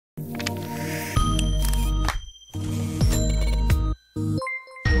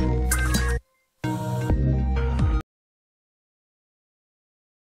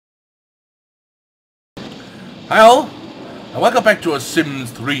Hi all, and welcome back to a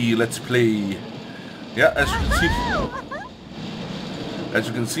Sims 3 Let's Play. Yeah, as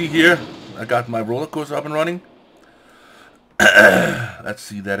you can see here, I got my roller coaster up and running. Let's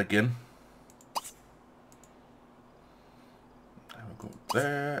see that again. I'll go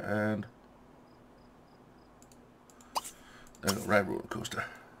there and there we go, right roller coaster.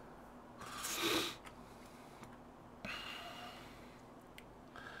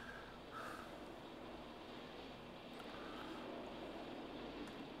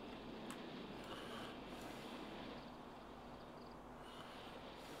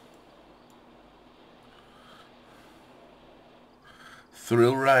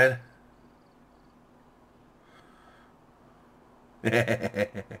 Thrill ride.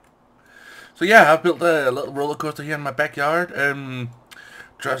 So yeah, I built a little roller coaster here in my backyard.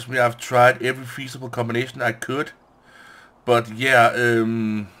 Trust me, I've tried every feasible combination I could. But yeah,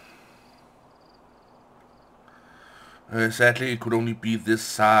 sadly it could only be this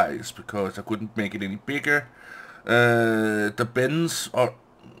size because I couldn't make it any bigger. The bends are,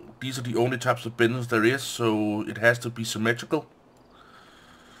 these are the only types of bends there is, so it has to be symmetrical.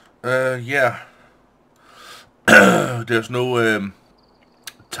 Yeah. There's no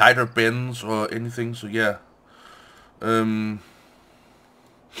tighter bends or anything, so yeah. So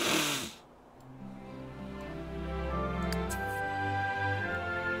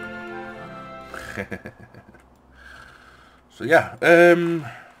yeah,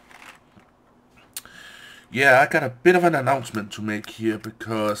 yeah, I got a bit of an announcement to make here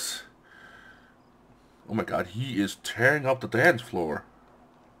because, oh my god, he is tearing up the dance floor.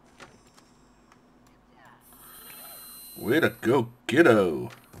 Way to go, kiddo.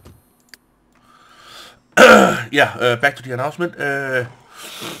 Yeah, back to the announcement.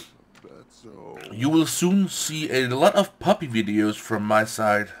 You will soon see a lot of puppy videos from my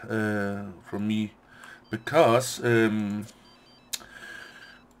side, from me, because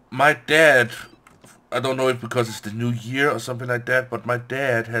my dad, I don't know if because it's the new year or something like that, but my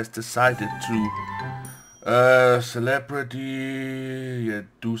dad has decided to celebrity, yeah,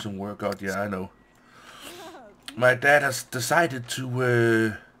 do some workout. Yeah, I know. My dad has decided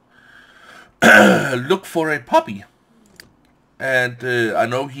to look for a puppy, and I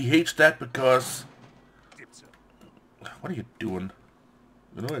know he hates that because, what are you doing?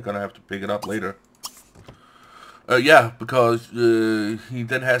 You know you're gonna have to pick it up later. Yeah, because he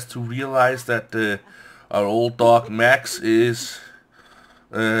then has to realize that our old dog Max is,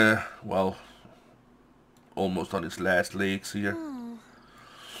 well, almost on his last legs here.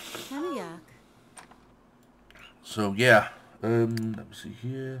 So yeah, let me see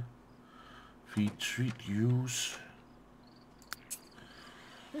here. Feed, treat, use.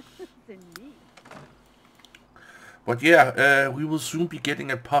 But yeah, we will soon be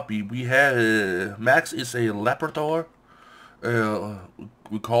getting a puppy. We have Max is a Labrador.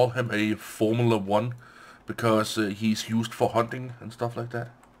 We call him a Formula 1 because he's used for hunting and stuff like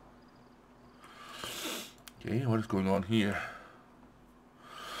that. Okay, what is going on here?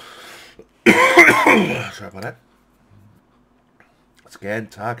 Sorry about that. Scan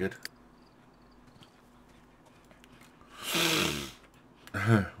target.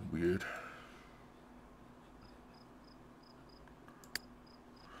 Weird.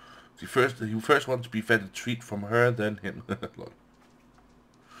 He first wants to be fed a treat from her, then him.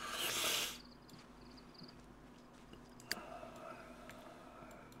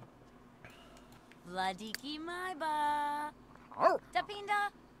 Vladiki Maiba.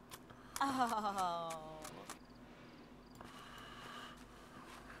 Dapinda. Oh.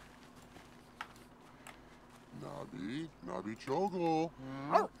 Nabi Chogo.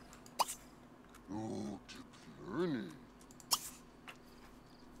 Oh, Tiplurni.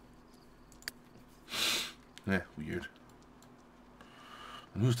 Yeah, weird.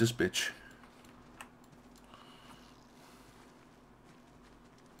 And who's this bitch?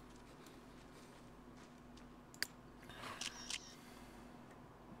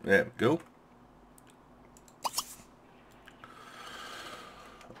 There we go.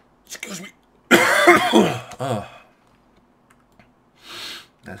 Excuse me. Oh.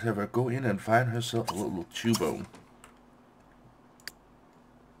 Let's have her go in and find herself a little chew bone.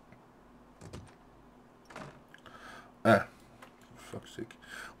 Ah, for fuck's sake.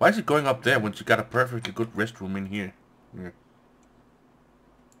 Why is it going up there when she got a perfectly good restroom in here? Yeah.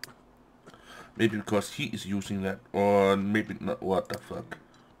 Maybe because he is using that, or maybe not. What the fuck?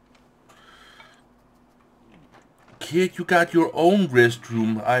 Kid, you got your own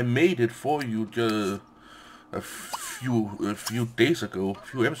restroom. I made it for you just a few days ago, a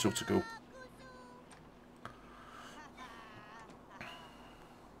few episodes ago.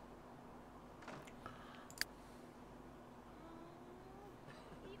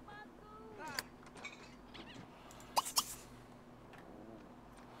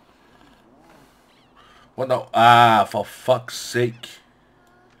 What now? Ah, for fuck's sake.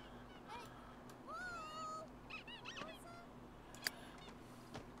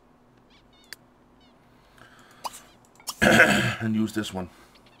 And use this one.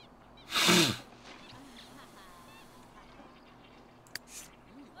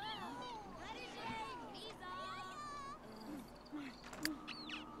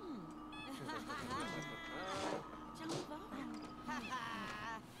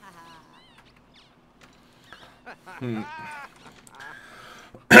 You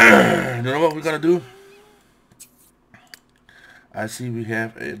know what we're gonna do? I see we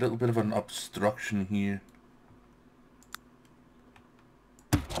have a little bit of an obstruction here.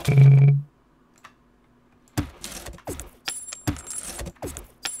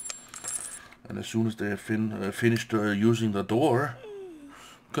 And as soon as they have finished using the door, I'm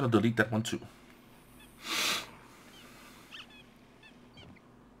gonna delete that one too.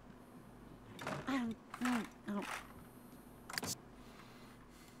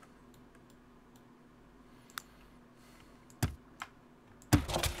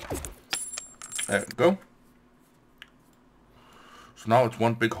 There we go. So now it's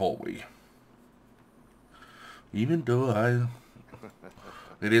one big hallway. Even though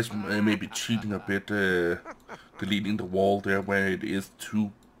it is maybe cheating a bit, deleting the wall there where it is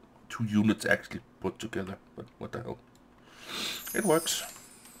two units actually put together. But what the hell? It works.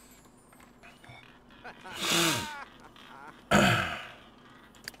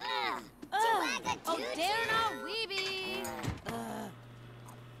 Oh, dare not, weeby!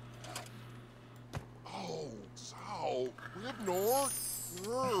 Oh, so. We have Nord.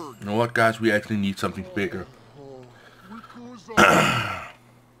 Nerd. You know what, guys? We actually need something bigger.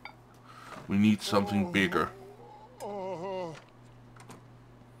 We need something bigger.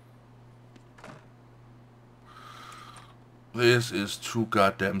 This is too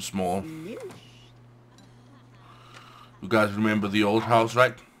goddamn small. You guys remember the old house,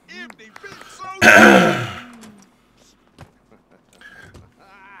 right?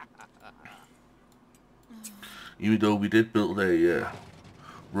 Even though we did build a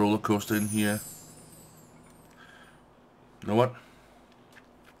roller coaster in here. You know what?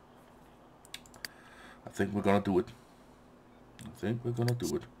 I think we're gonna do it.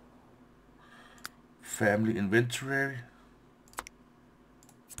 Family inventory.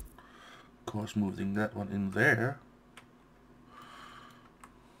 Of course, moving that one in there.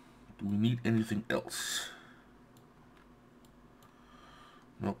 Do we need anything else?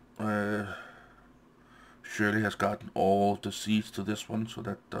 Nope. Shirley has gotten all the seeds to this one, so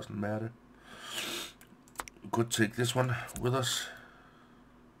that doesn't matter. We could take this one with us.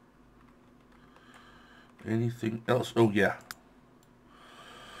 Anything else? Oh yeah.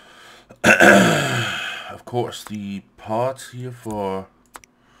 Of course, the parts here for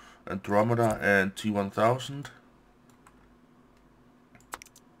Andromeda and T1000.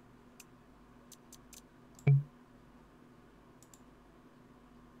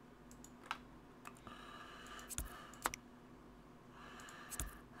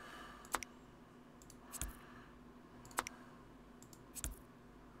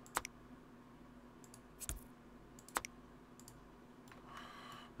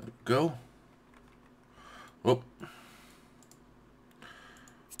 Go. Oh.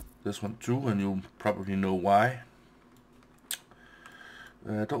 This one too, and you'll probably know why.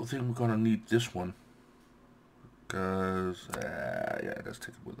 I don't think we're gonna need this one. Because, yeah, let's take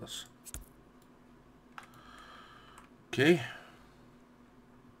it with us. Okay.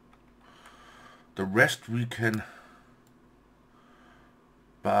 The rest we can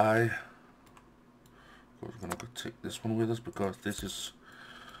buy. We're gonna go take this one with us because this is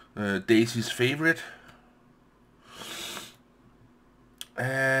Daisy's favorite.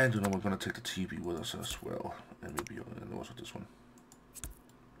 And you know, we're gonna take the TV with us as well, and maybe also this one.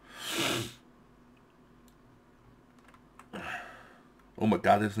 Oh my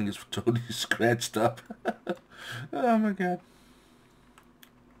god, this thing is totally scratched up. Oh my god.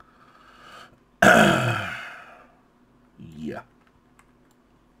 Yeah.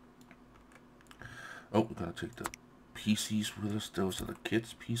 Oh, we're gonna take the PCs with us. Those are the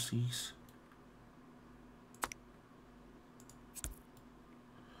kids' PCs.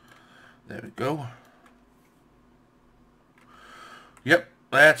 There we go. Yep,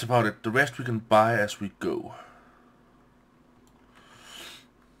 that's about it. The rest we can buy as we go.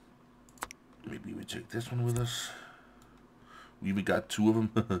 Maybe we take this one with us. We even got two of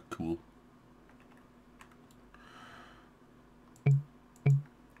them. Cool.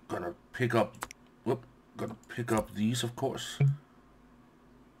 Gonna pick up. Whoop. Gonna pick up these, of course.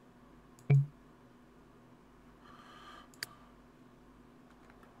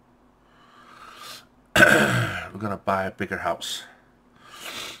 gonna buy a bigger house.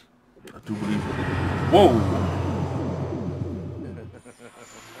 I do believe. Whoa!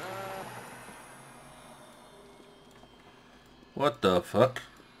 What the fuck?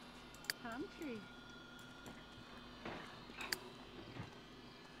 Palm tree.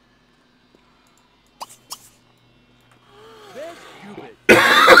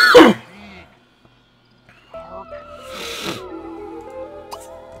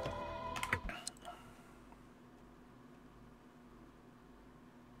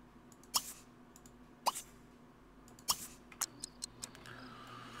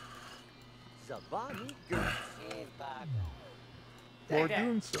 For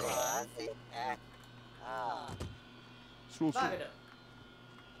doing so. So.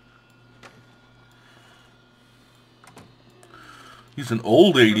 He's an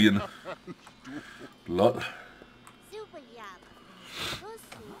old alien. Blood.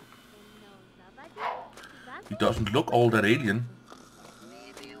 He doesn't look old, that alien.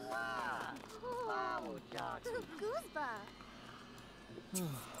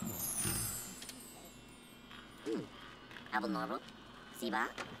 Abnormal? Siba?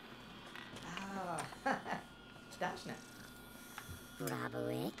 Straszne.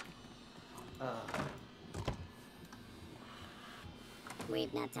 Brabowick?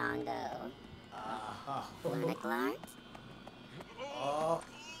 We've not Tongo. Lunaklart?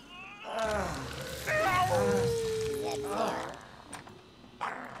 Zebzia?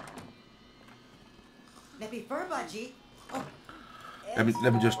 Maybe fur budgie. Oh. Let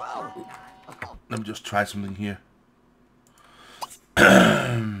me just try something here.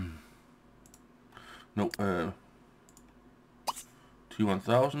 No,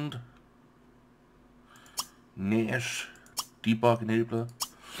 T1000 Nash debug enabler.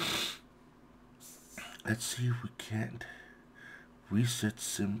 Let's see if we can't reset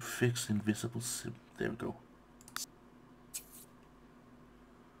sim, fix invisible sim. There we go.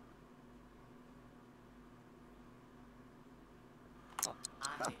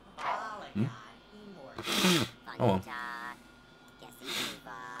 Oh well.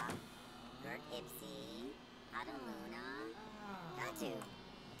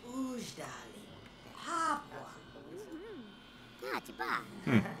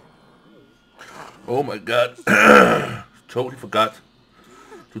 Oh my god. Totally forgot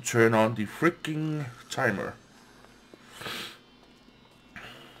to turn on the freaking timer.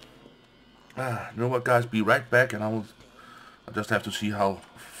 You know what, guys? Be right back, and I'll just have to see how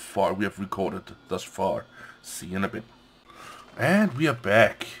far we have recorded thus far. See you in a bit. And we are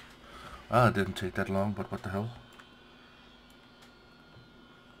back. It didn't take that long, but what the hell?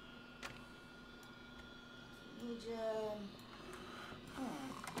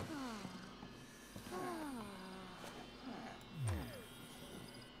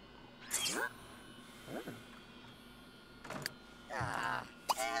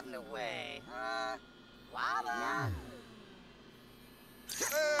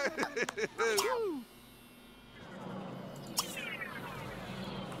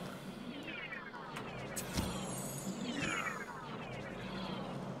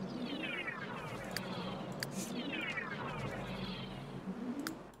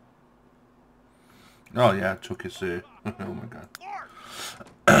 Oh yeah, I took his oh my god.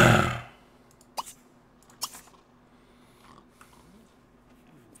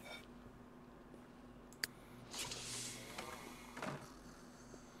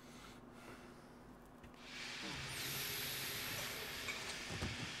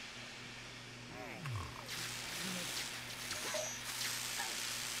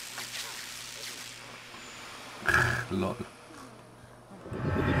 Lol.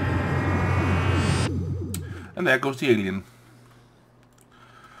 And there goes the alien.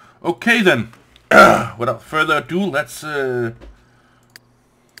 Okay then. Without further ado, let's have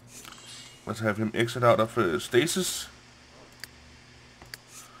him exit out of stasis.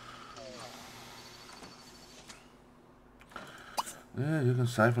 You can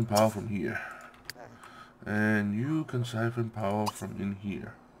siphon power from here. And you can siphon power from in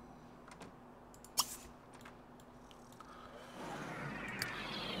here.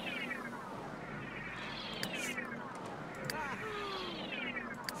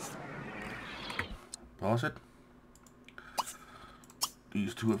 Pause it.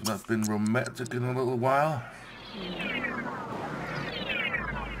 These two have not been romantic in a little while.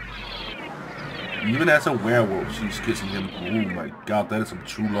 Even as a werewolf, she's kissing him. Oh my god, that is some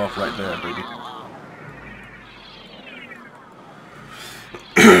true love right there, baby.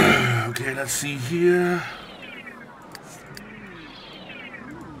 Okay, let's see here.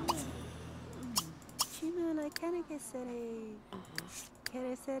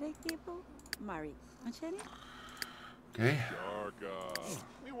 Mari, Ancheni? Okay. Jarga.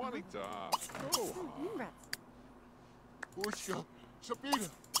 We want it. Go. Congrats. Pushka. Sabita.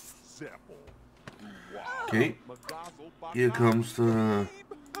 Zapple. Okay. Here comes the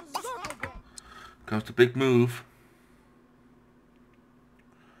big move.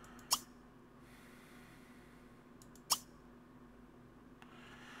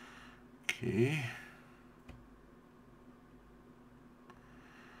 Okay.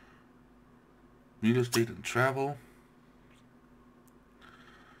 Real estate and travel.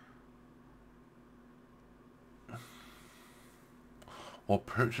 Or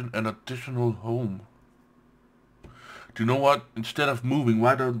purchase an additional home. Do you know what? Instead of moving,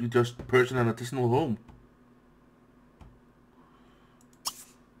 why don't you just purchase an additional home?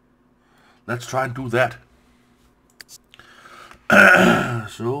 Let's try and do that.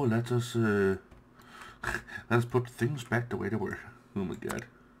 So let us let's put things back the way they were. Oh my god.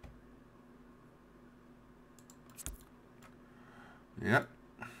 Yep.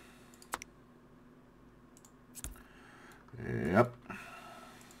 Yep.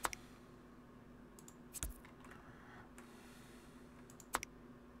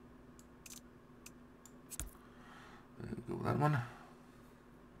 There we go, that one.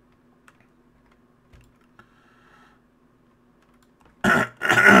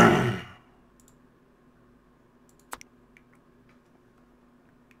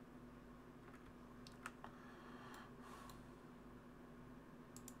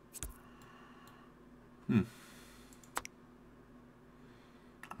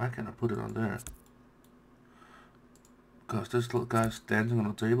 Why can't I put it on there? Because this little guy's standing on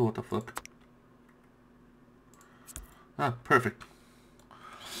the table, what the fuck? Ah, perfect.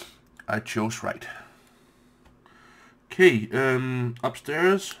 I chose right. Okay,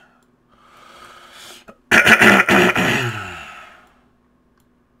 upstairs. That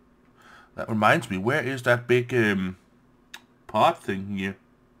reminds me, where is that big pot thing here?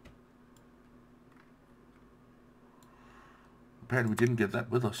 Apparently we didn't get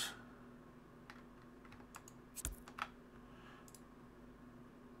that with us.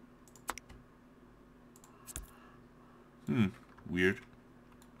 Weird.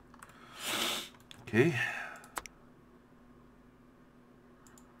 Okay.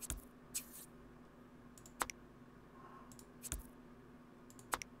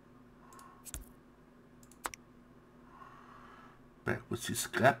 Back with the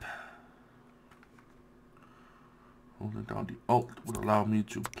scrap. Holding down the Alt would allow me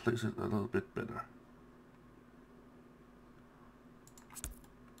to place it a little bit better.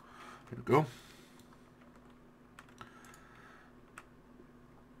 There we go.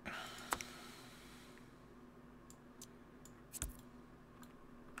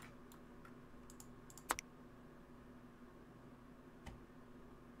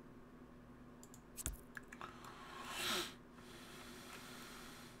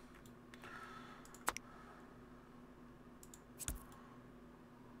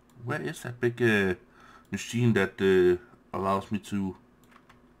 Where is that big machine that allows me to...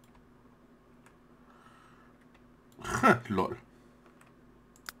 Lol.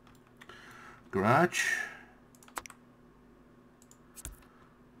 Garage.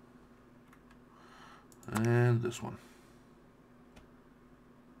 And this one.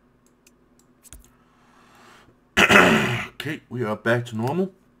 Okay, we are back to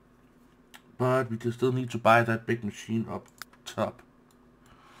normal. But we can still need to buy that big machine up top.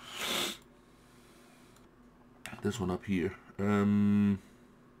 This one up here. I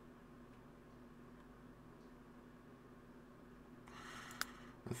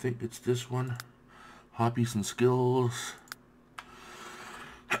think it's this one. Hobbies and skills.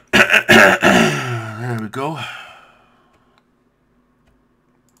 There we go.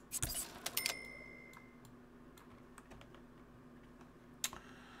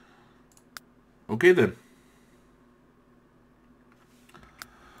 Okay then.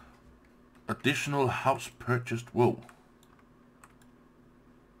 Additional house purchased. Whoa.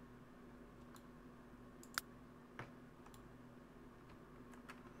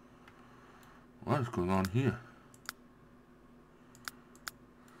 What is going on here?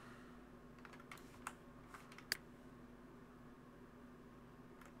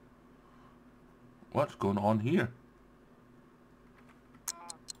 What's going on here?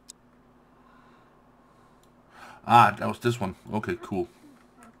 Ah, that was this one. Okay, cool.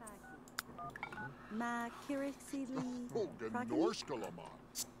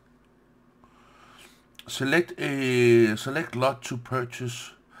 Select lot to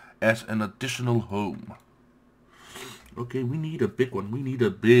purchase as an additional home. Okay, we need a big one. We need a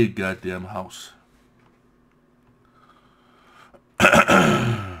big goddamn house.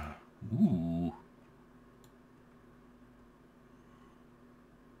 Ooh.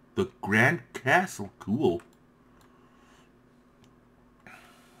 The Grand Castle. Cool.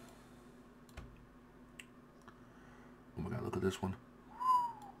 Oh my god, look at this one.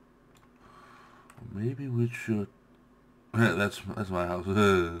 Maybe we should... that's my house.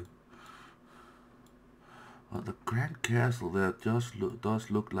 The Grand Castle there just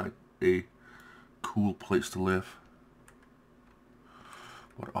does look like a cool place to live.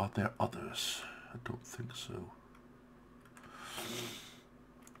 But are there others? I don't think so.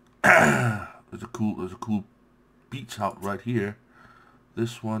 There's a cool beach out right here.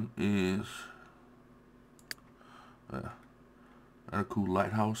 This one is a cool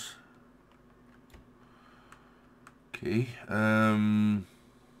lighthouse. Okay,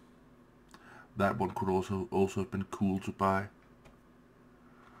 that one could also have been cool to buy,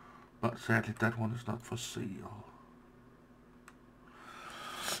 but sadly that one is not for sale.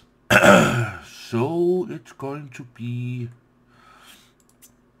 So it's going to be,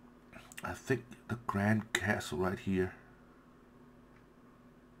 I think, the Grand Castle right here.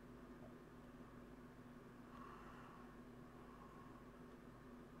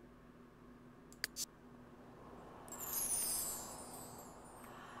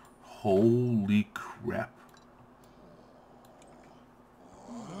 Holy crap.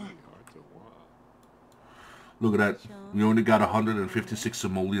 Look at that. We only got 156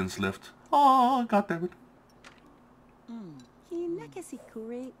 simoleons left. Oh, god damn it. You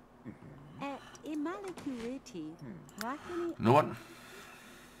know what?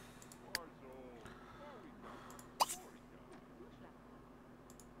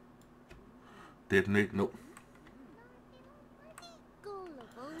 Detonate? Nope.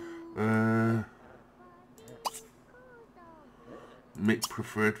 Make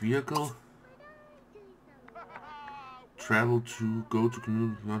preferred vehicle. Travel to, go to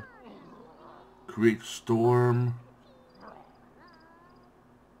community. Create storm.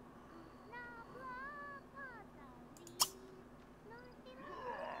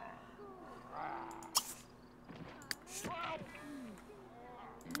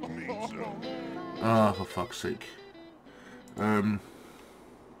 Ah, for fuck's sake.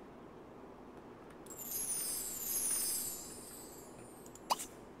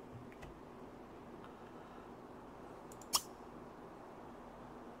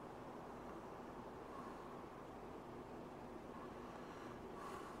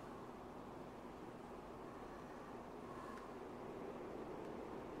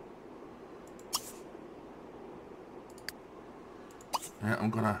 Yeah,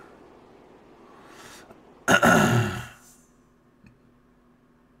 I'm gonna...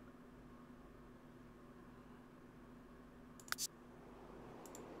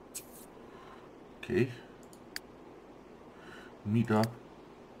 Okay. Meet up.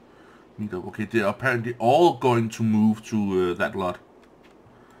 Okay, they're apparently all going to move to that lot.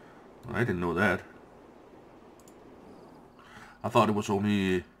 I didn't know that. I thought it was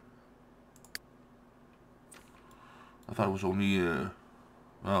only...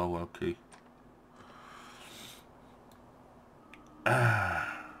 oh, okay.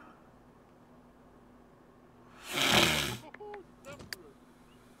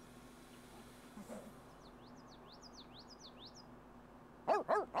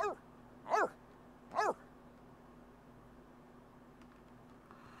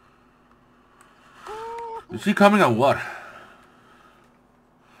 Is he coming or what?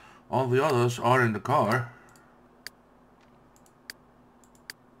 All the others are in the car.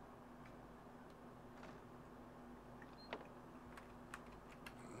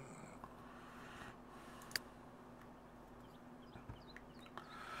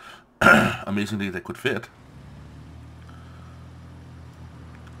 Amazingly, they could fit.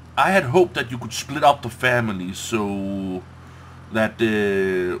 I had hoped that you could split up the family so that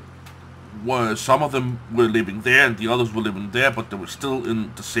some of them were living there and the others were living there, but they were still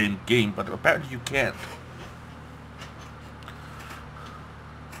in the same game. But apparently you can't.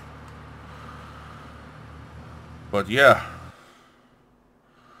 But yeah.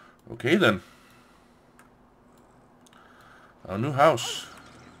 Okay then. Our new house.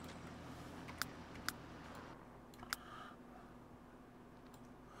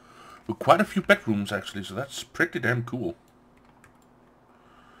 With quite a few bedrooms actually, so that's pretty damn cool.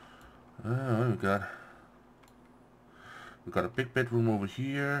 We got a big bedroom over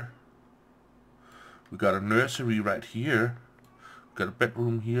here. We got a nursery right here. We got a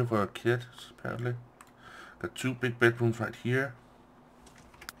bedroom here for our kids, apparently. Got two big bedrooms right here.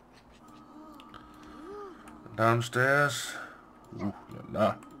 Downstairs. Ooh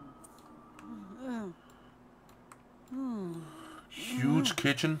la la. Huge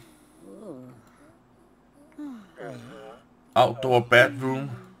kitchen. Outdoor bathroom.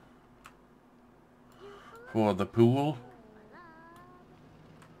 for the pool.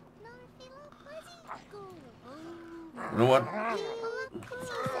 You know what?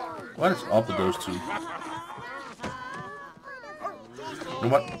 What is up with those two? You know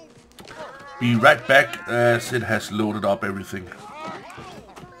what? Be right back as it has loaded up everything.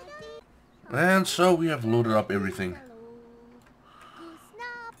 And so we have loaded up everything.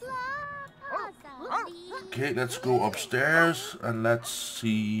 Okay, let's go upstairs and let's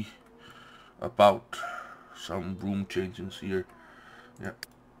see about some room changes here. Yeah.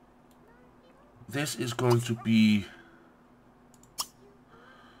 This is going to be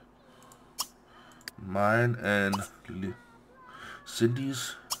mine and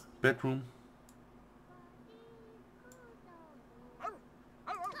Cindy's bedroom.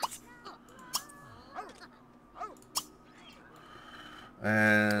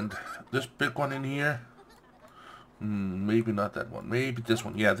 And this big one in here. Maybe not that one. Maybe this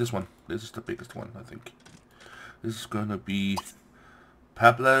one. Yeah, this one. This is the biggest one, I think. This is gonna be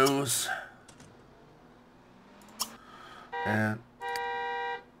Pablo's. And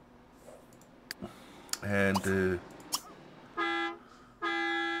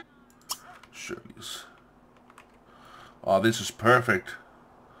Shirley's. Oh, this is perfect.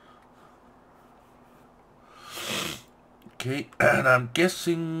 Okay, and I'm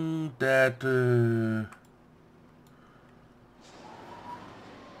guessing that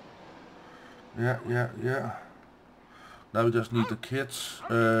yeah. Now we just need the kids.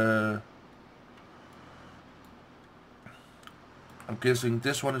 I'm guessing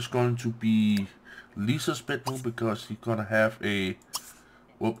this one is going to be Lisa's bedroom because she's gonna have a...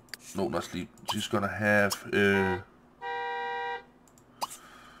 Whoop, no, not sleep. She's gonna have the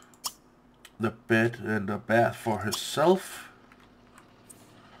bed and the bath for herself.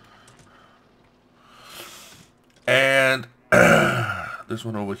 And this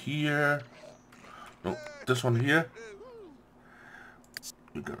one over here. No, this one here.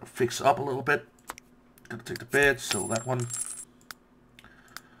 We're gonna fix up a little bit. Gonna take the bed, so that one.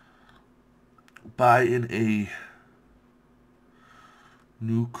 Buy in a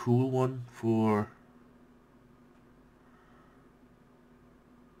new cool one for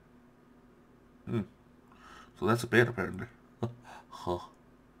so that's a bed apparently. Huh.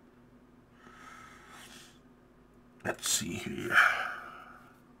 Let's see here.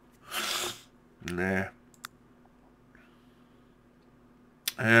 Nah.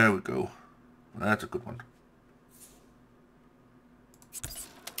 There we go. That's a good one.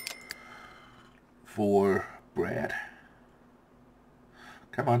 For Brad.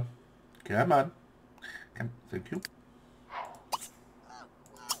 Come on. Come on. Come. Thank you.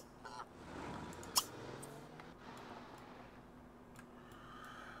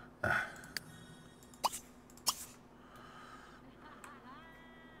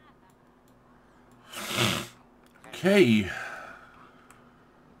 Okay.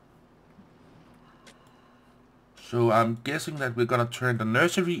 So I'm guessing that we're gonna turn the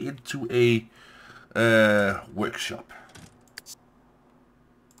nursery into a workshop.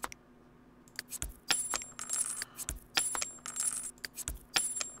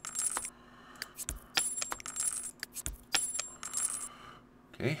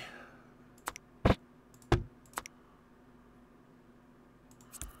 Okay.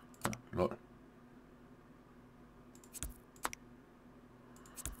 Oh, Lord.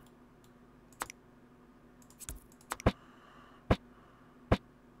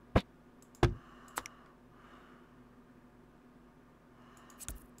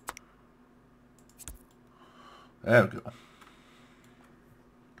 There we go.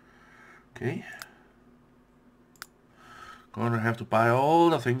 Okay. Gonna have to buy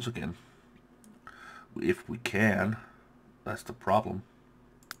all the things again. If we can. That's the problem.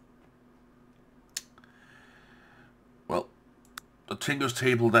 Well, the Tinker's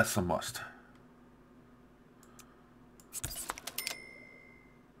table, that's a must.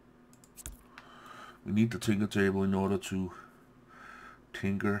 We need the Tinker table in order to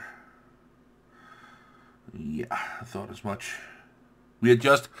tinker. Yeah, I thought as much. We are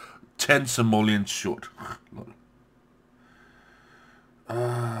just 10 simoleons short.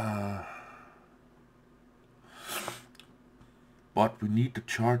 But we need the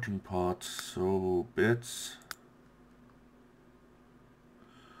charging parts, so bits.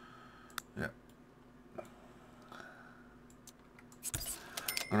 Yeah.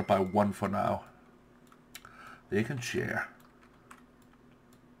 I'm gonna buy one for now. They can share.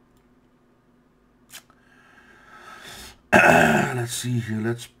 Let's see here.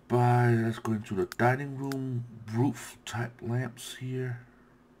 Let's go into the dining room. Roof type lamps here.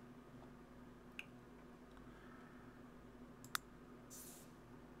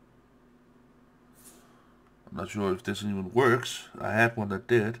 I'm not sure if this even works. I had one that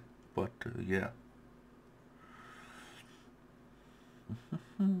did, but yeah.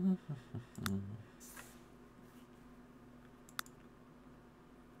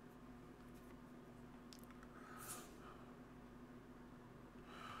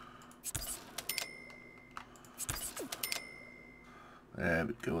 There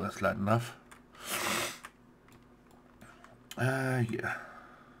we go, that's light enough. Yeah.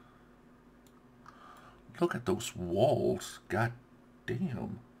 Look at those walls. God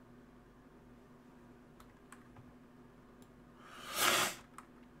damn.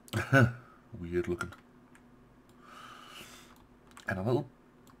 Weird looking. And a little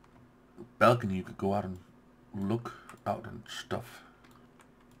balcony you could go out and look out and stuff.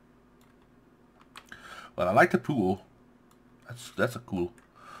 Well, I like the pool. That's a cool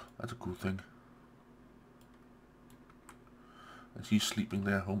thing. And she's sleeping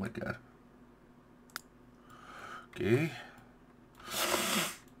there. Oh my god. Okay.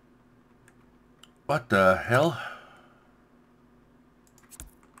 What the hell?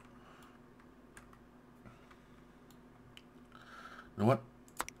 You know what?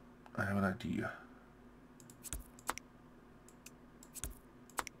 I have an idea.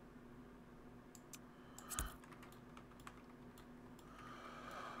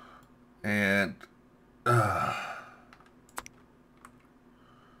 And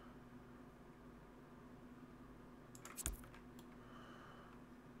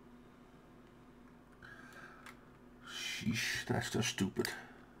sheesh, that's just stupid.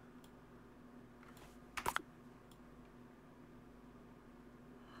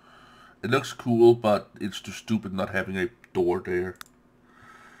 It looks cool, but it's just stupid not having a door there.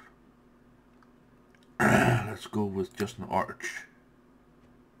 Let's go with just an arch.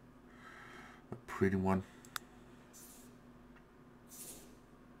 A pretty one.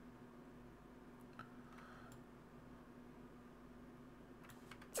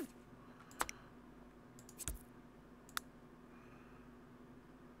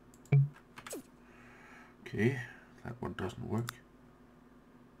 Okay, that one doesn't work.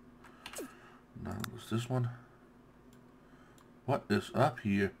 Now there's this one. What is up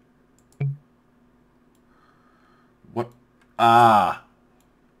here? What? Ah!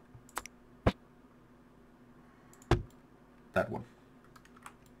 That one.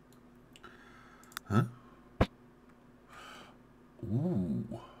 Huh?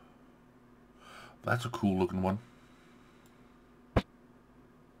 Ooh. That's a cool looking one.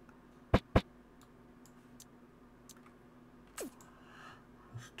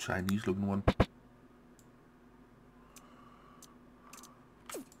 Chinese looking one.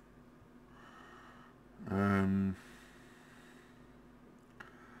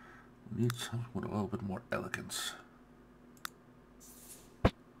 Need something with a little bit more elegance.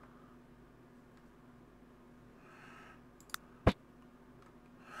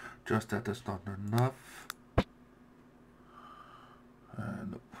 Just that is not enough.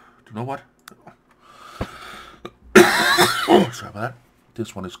 Nope. Do you know what? Sorry about that.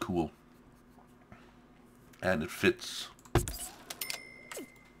 This one is cool. And it fits.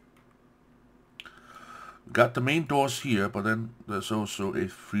 We got the main doors here, but then there's also a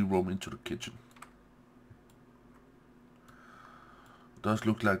free roam into the kitchen. It does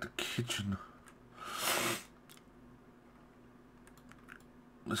look like the kitchen.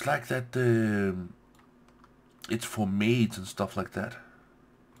 It's like that it's for maids and stuff like that.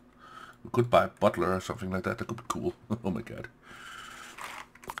 We could buy a butler or something like that. That could be cool. Oh my god.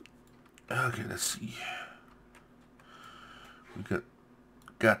 Okay, let's see. We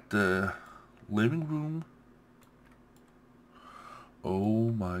got the living room. Oh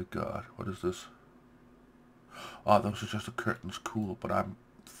my god, what is this? Oh, those are just the curtains. Cool, but I'm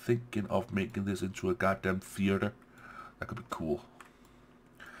thinking of making this into a goddamn theater. That could be cool.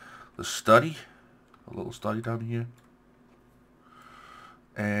 The study, a little study down here.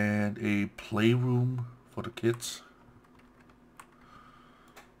 And a playroom for the kids.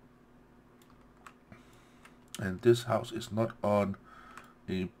 And this house is not on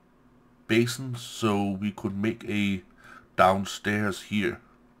a basin, so we could make a downstairs here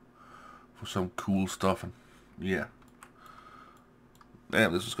for some cool stuff. And yeah,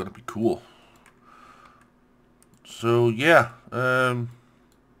 damn, this is gonna be cool. So yeah,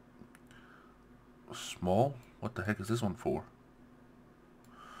 small. What the heck is this one for?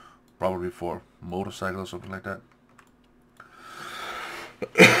 Probably for motorcycle or something like that.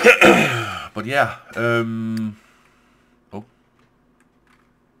 But yeah, oh.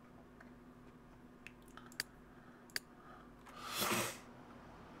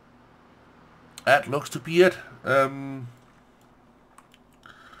 That looks to be it.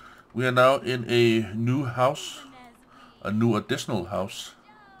 We are now in a new house. A new additional house.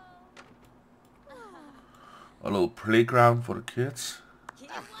 A little playground for the kids.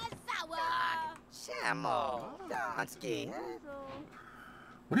 Shamo, Donsky.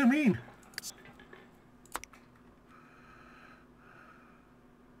 What do you mean?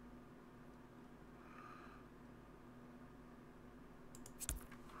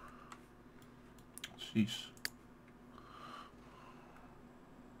 Jeez.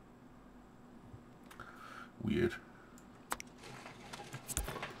 Weird.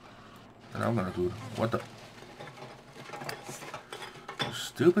 And I'm gonna do it. What the?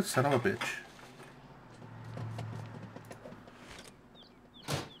 Stupid son of a bitch.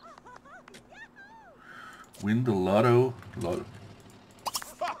 Win the lotto. Lotto.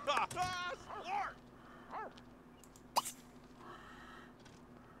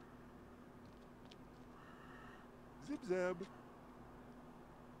 Zip zab.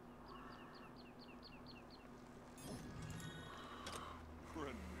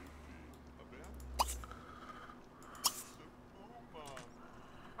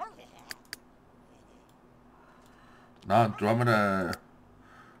 Nah, Andromeda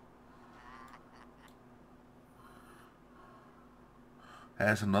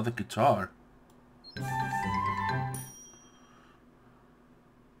has another guitar.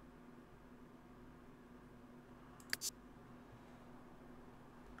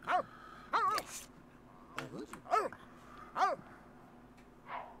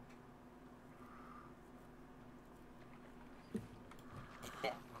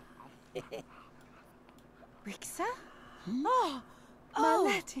 Rixa? Oh,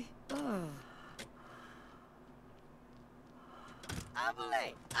 Maletti.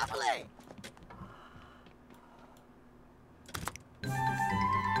 Abule, abule.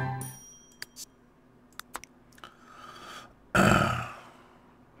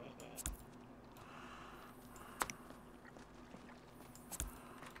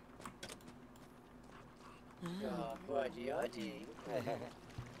 Oh, Pudgy, Pudgy.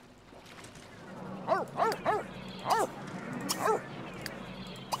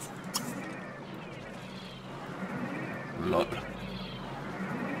 Lol.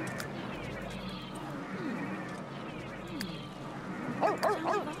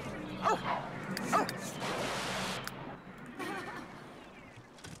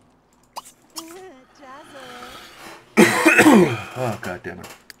 Oh, God damn it.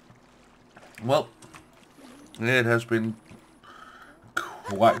 Well, it has been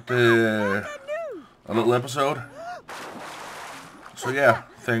quite a little episode. So yeah,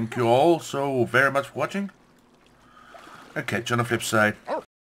 thank you all so very much for watching. And catch you on the flip side.